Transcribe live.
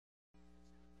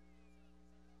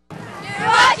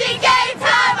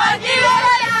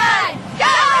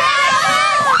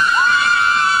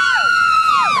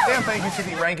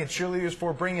to the Rankin cheerleaders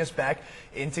for bringing us back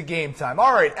into game time.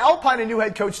 All right, Alpine and new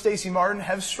head coach Stacy Martin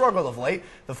have struggled of late.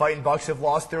 The Fighting Bucks have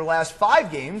lost their last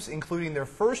 5 games, including their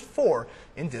first 4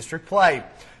 in district play.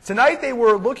 Tonight they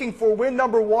were looking for win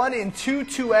number 1 in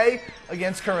 2-2A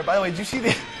against Kermit. By the way, did you see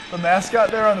the mascot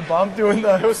there on the bump doing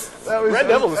the... Red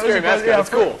Devil's a scary mascot. Yeah, that's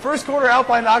cool. First quarter,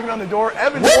 Alpine knocking on the door.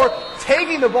 Evan Moore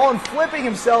taking the ball and flipping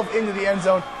himself into the end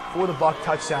zone for the Buck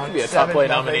touchdown. Could be a top play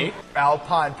nominee.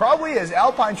 Alpine. Probably is.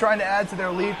 Alpine trying to add to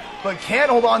their lead, but can't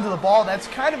hold on to the ball. That's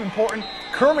kind of important.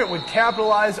 Kermit would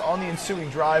capitalize on the ensuing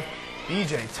drive.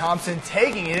 B.J. Thompson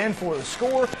taking it in for the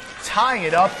score, tying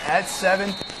it up at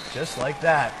 7, just like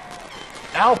that.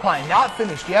 Alpine not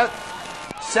finished yet.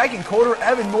 Second quarter,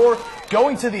 Evan Moore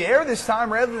going to the air this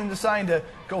time rather than deciding to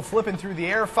go flipping through the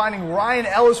air, finding Ryan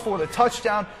Ellis for the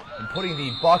touchdown and putting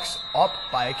the Bucks up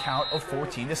by a count of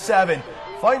 14-7.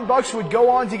 Fighting Bucks would go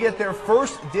on to get their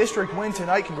first district win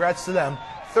tonight. Congrats to them,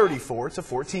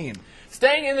 34-14.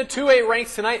 Staying in the 2A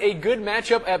ranks tonight, a good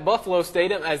matchup at Buffalo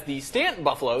Stadium as the Stanton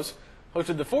Buffaloes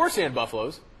hosted the Forsan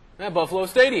Buffaloes at Buffalo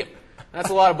Stadium. That's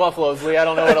a lot of Buffaloes, Lee. I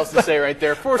don't know what else to say right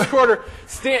there. First quarter,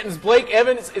 Stanton's Blake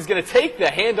Evans is going to take the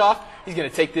handoff. He's going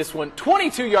to take this one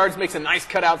 22 yards, makes a nice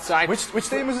cut outside. Which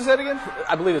stadium was this at again?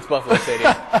 I believe it's Buffalo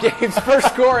Stadium. Game's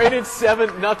first score, it is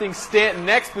 7-0 Stanton.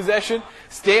 Next possession,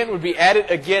 Stanton would be at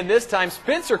it again. This time,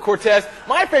 Spencer Cortez,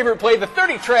 my favorite play, the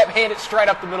 30 trap, hand it straight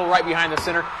up the middle right behind the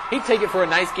center. He'd take it for a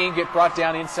nice gain, get brought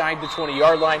down inside the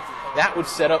 20-yard line. That would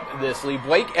set up this lead.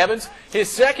 Blake Evans, his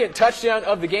second touchdown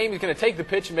of the game. He's going to take the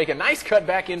pitch and make a nice cut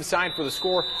back inside for the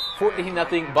score.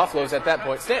 14-0 Buffaloes at that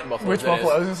point. Stanton Buffaloes. Which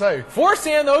Buffalo? I was going to say.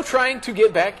 Forsan, though, trying to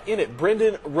get back in it.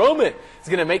 Brendan Roman is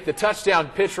going to make the touchdown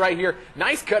pitch right here.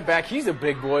 Nice cut back. He's a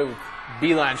big boy with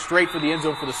beeline straight for the end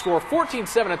zone for the score.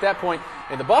 14-7 at that point.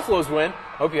 And the Buffaloes win.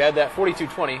 Hope you had that.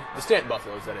 42-20. The Stanton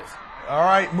Buffaloes, that is. All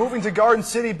right, moving to Garden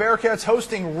City. Bearcats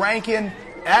hosting Rankin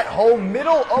at home.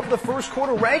 Middle of the first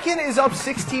quarter. Rankin is up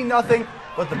 16-0,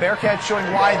 but the Bearcats showing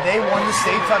why they won the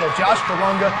state title. Josh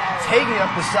Kalunga taking it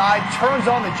up the side, turns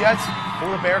on the Jets for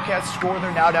the Bearcats score.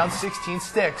 They're now down 16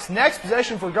 sticks. Next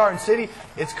possession for Garden City.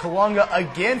 It's Kalunga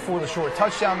again for the short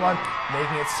touchdown run,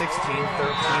 making it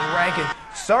 16-13 Rankin.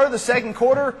 Start of the second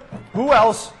quarter. Who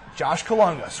else? Josh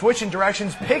Kalunga. Switching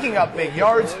directions, picking up big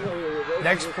yards.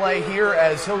 Next play here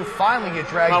as he'll finally get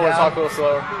dragged down. Talk a little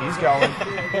slower. He's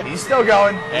going. He's still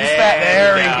going. He's fat.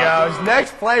 There he goes.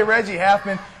 Next play, Reggie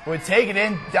Halfman would take it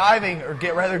in, diving, or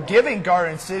giving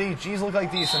Garden City, geez, look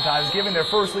like these sometimes, giving their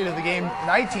first lead of the game,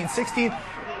 19-16,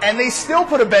 and they still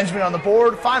put a Benjamin on the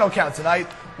board. Final count tonight,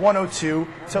 102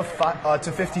 to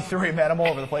 53. Man, I'm all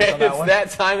over the place on that one.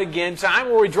 It's that time again, time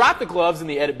where we drop the gloves in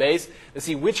the edit base to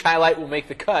see which highlight will make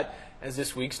the cut as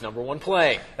this week's number 1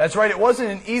 play. That's right. It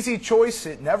wasn't an easy choice.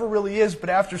 It never really is.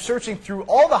 But after searching through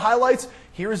all the highlights,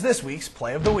 here is this week's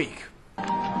play of the week.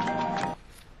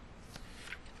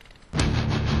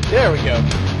 There we go.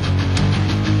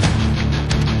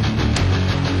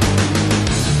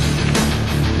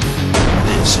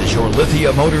 This is your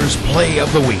Lithia Motors play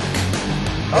of the week.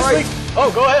 All right. Oh,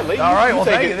 go ahead, Lee. All right, well,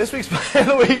 thank you. This week's play of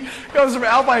the week comes from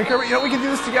Alpine and Kermit. You know, we can do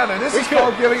this together. This is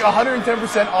called giving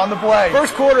 110% on the play.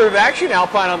 First quarter of action,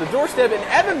 Alpine on the doorstep, and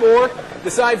Evan Moore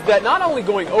decides that not only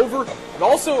going over, but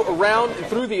also around and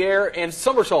through the air and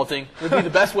somersaulting would be the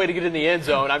best way to get in the end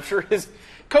zone. I'm sure his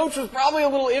coach was probably a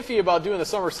little iffy about doing the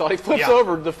somersault. He flips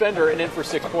over the defender and in for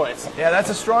 6 points. Yeah, that's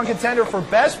a strong contender for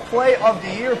best play of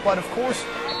the year, but of course,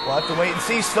 we'll have to wait and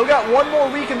see. Still got one more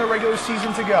week in the regular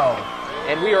season to go.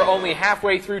 And we are only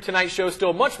halfway through tonight's show.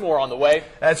 Still much more on the way.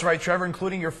 That's right, Trevor,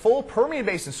 including your full Permian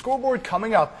Basin scoreboard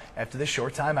coming up after this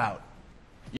short timeout.